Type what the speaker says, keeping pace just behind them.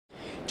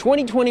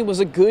2020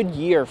 was a good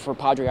year for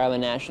Padre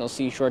Island National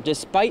Seashore.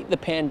 Despite the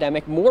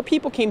pandemic, more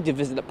people came to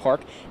visit the park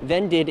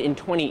than did in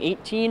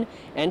 2018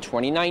 and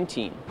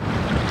 2019.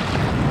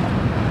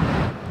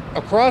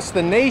 Across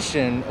the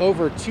nation,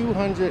 over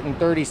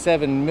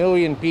 237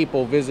 million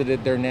people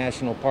visited their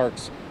national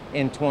parks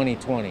in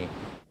 2020.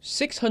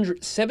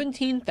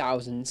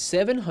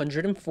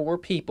 617,704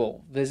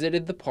 people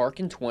visited the park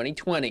in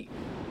 2020.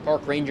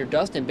 Park Ranger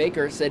Dustin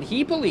Baker said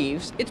he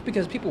believes it's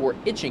because people were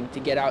itching to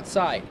get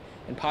outside,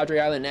 and Padre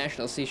Island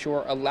National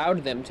Seashore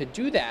allowed them to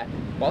do that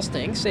while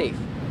staying safe.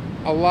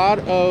 A lot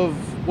of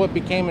what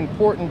became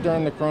important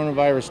during the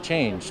coronavirus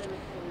changed,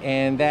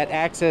 and that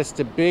access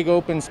to big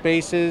open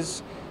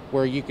spaces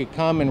where you could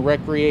come and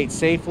recreate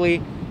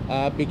safely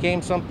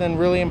became something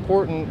really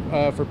important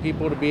for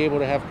people to be able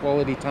to have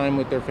quality time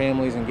with their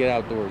families and get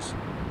outdoors.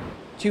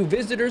 Two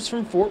visitors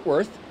from Fort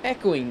Worth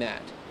echoing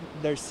that.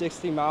 There's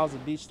 60 miles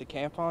of beach to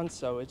camp on,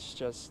 so it's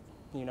just,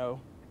 you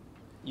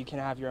can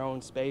have your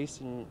own space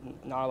and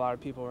not a lot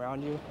of people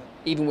around you.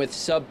 Even with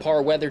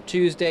subpar weather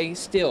Tuesday,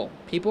 still,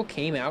 people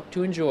came out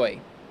to enjoy.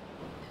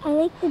 I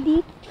like the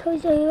beach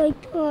because I like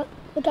to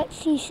look at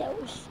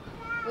seashells.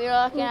 We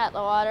were looking at the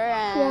water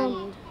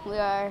and we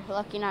were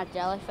looking at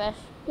jellyfish.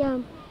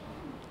 Yeah.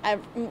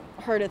 I've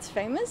heard it's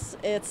famous.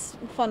 It's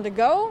fun to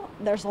go.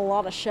 There's a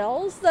lot of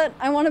shells that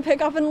I want to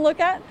pick up and look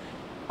at.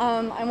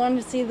 I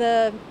wanted to see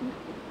the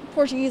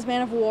Portuguese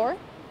man of war.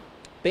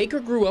 Baker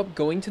grew up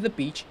going to the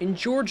beach in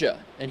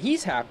Georgia, and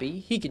he's happy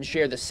he can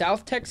share the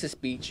South Texas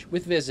beach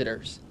with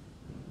visitors.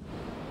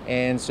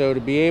 And so to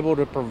be able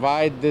to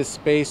provide this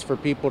space for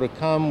people to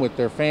come with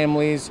their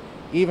families,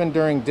 even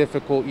during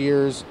difficult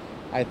years,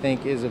 I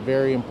think is a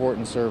very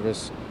important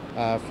service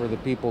for the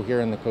people here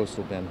in the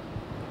Coastal Bend.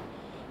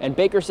 And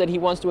Baker said he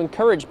wants to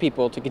encourage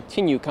people to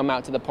continue come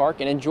out to the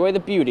park and enjoy the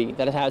beauty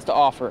that it has to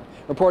offer.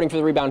 Reporting for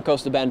the Rebound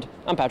Coastal Bend,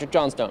 I'm Patrick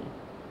Johnstone.